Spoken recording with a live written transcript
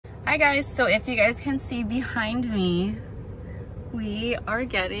Hi guys, so if you guys can see behind me, we are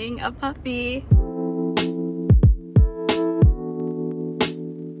getting a puppy.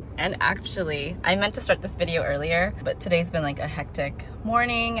 And actually, I meant to start this video earlier, but today's been like a hectic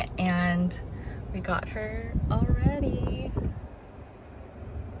morning and we got her already.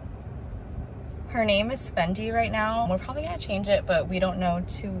 Her name is Fendi right now. We're probably gonna change it, but we don't know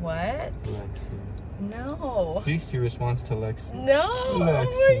to what. Lexi. No. She responds to Lexi. No.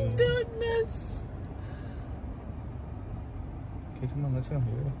 Lexi. Oh my goodness. Okay, come on, let's go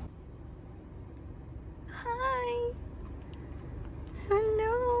here. Hi.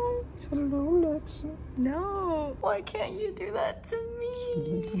 Hello. Hello, Lexi. No. Why can't you do that to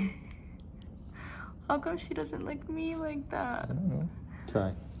me? How come she doesn't like me like that? I don't know.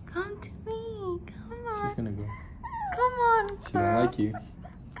 Try. Come to me. Come on. She's gonna go. Come on, She girl. don't like you.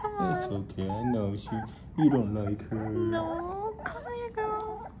 Come on. It's okay. I know you don't like her. No. Come here,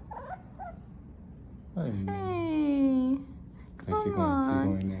 girl. I know. Hey. Where's she going? She's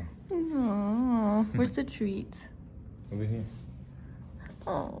going there. Oh, where's the treat? Over here.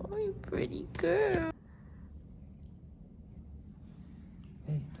 Oh, you pretty girl.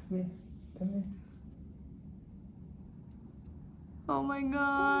 Hey, come here. Come here. Oh my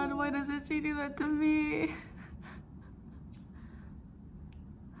god, why doesn't she do that to me?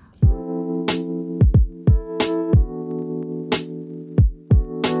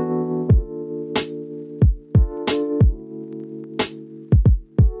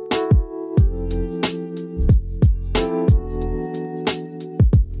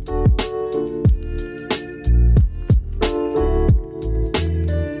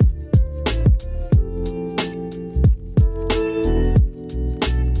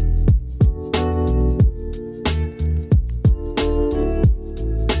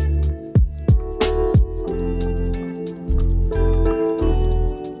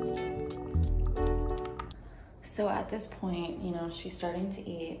 So at this point, you know, she's starting to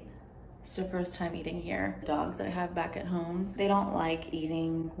eat. It's her first time eating here. Dogs that I have back at home, they don't like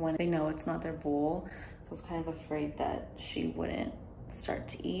eating when they know it's not their bowl. So I was kind of afraid that she wouldn't start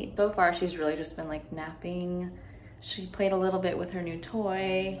to eat. So far, she's really just been like napping. She played a little bit with her new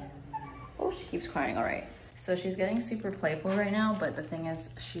toy. Oh, she keeps crying, all right. So she's getting super playful right now, but the thing is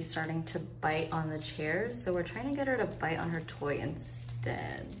she's starting to bite on the chairs. So we're trying to get her to bite on her toy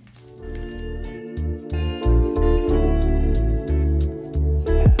instead.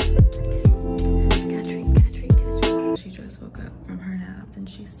 She just woke up from her nap and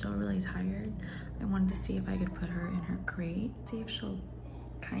she's still really tired. I wanted to see if I could put her in her crate, see if she'll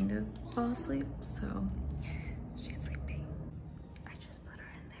kind of fall asleep. So she's sleeping. I just put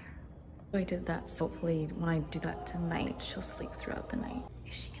her in there. So I did that. So hopefully when I do that tonight, she'll sleep throughout the night.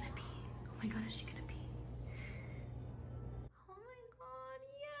 Is she gonna pee? Oh my god, is she gonna pee? Oh my god,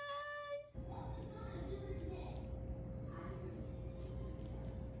 yes!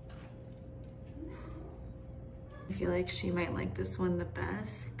 I feel like she might like this one the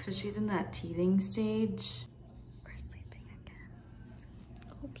best because she's in that teething stage. We're sleeping again.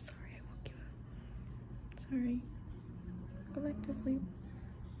 Oh, sorry, I woke you up. Sorry. Go back to sleep.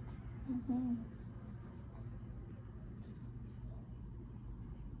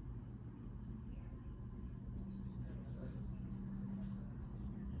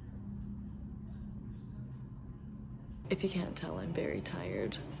 If you can't tell, I'm very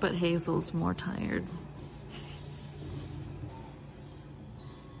tired, but Hazel's more tired.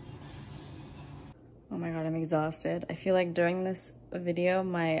 Oh my god, I'm exhausted. I feel like during this video,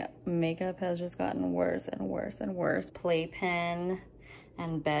 my makeup has just gotten worse and worse and worse. Playpen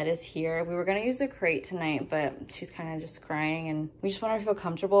and bed is here. We were gonna use the crate tonight, but she's kind of just crying and we just want her to feel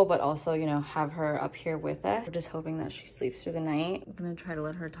comfortable, but also, you know, have her up here with us. We're just hoping that she sleeps through the night. I'm gonna try to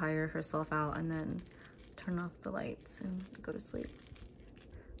let her tire herself out and then turn off the lights and go to sleep.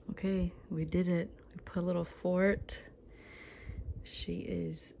 Okay, we did it. We put a little fort. She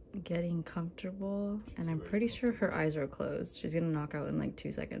is getting comfortable and I'm pretty sure her eyes are closed. She's gonna knock out in like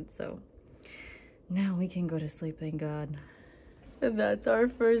 2 seconds, so now we can go to sleep, thank god. And that's our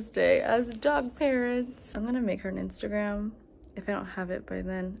first day as dog parents. I'm gonna make her an Instagram. If I don't have it by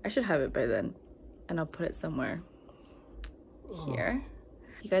then, I should have it by then, and I'll put it somewhere here.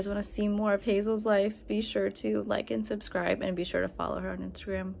 If you guys want to see more of Hazel's life, be sure to like and subscribe and be sure to follow her on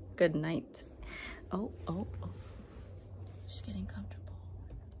Instagram. Good night. Oh, she's getting comfortable.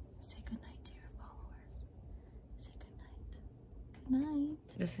 Say goodnight to your followers. Say goodnight. Good night.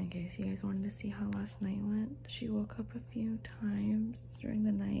 Just in case you guys wanted to see how last night went, she woke up a few times during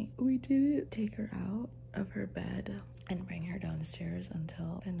the night. We didn't take her out of her bed and bring her downstairs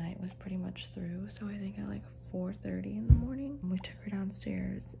until the night was pretty much through. So I think at like 4:30 in the morning. We took her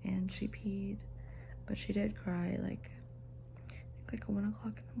downstairs and she peed, but she did cry like 1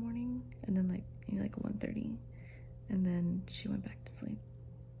 o'clock in the morning, and then like maybe like 1:30, and then she went back to sleep.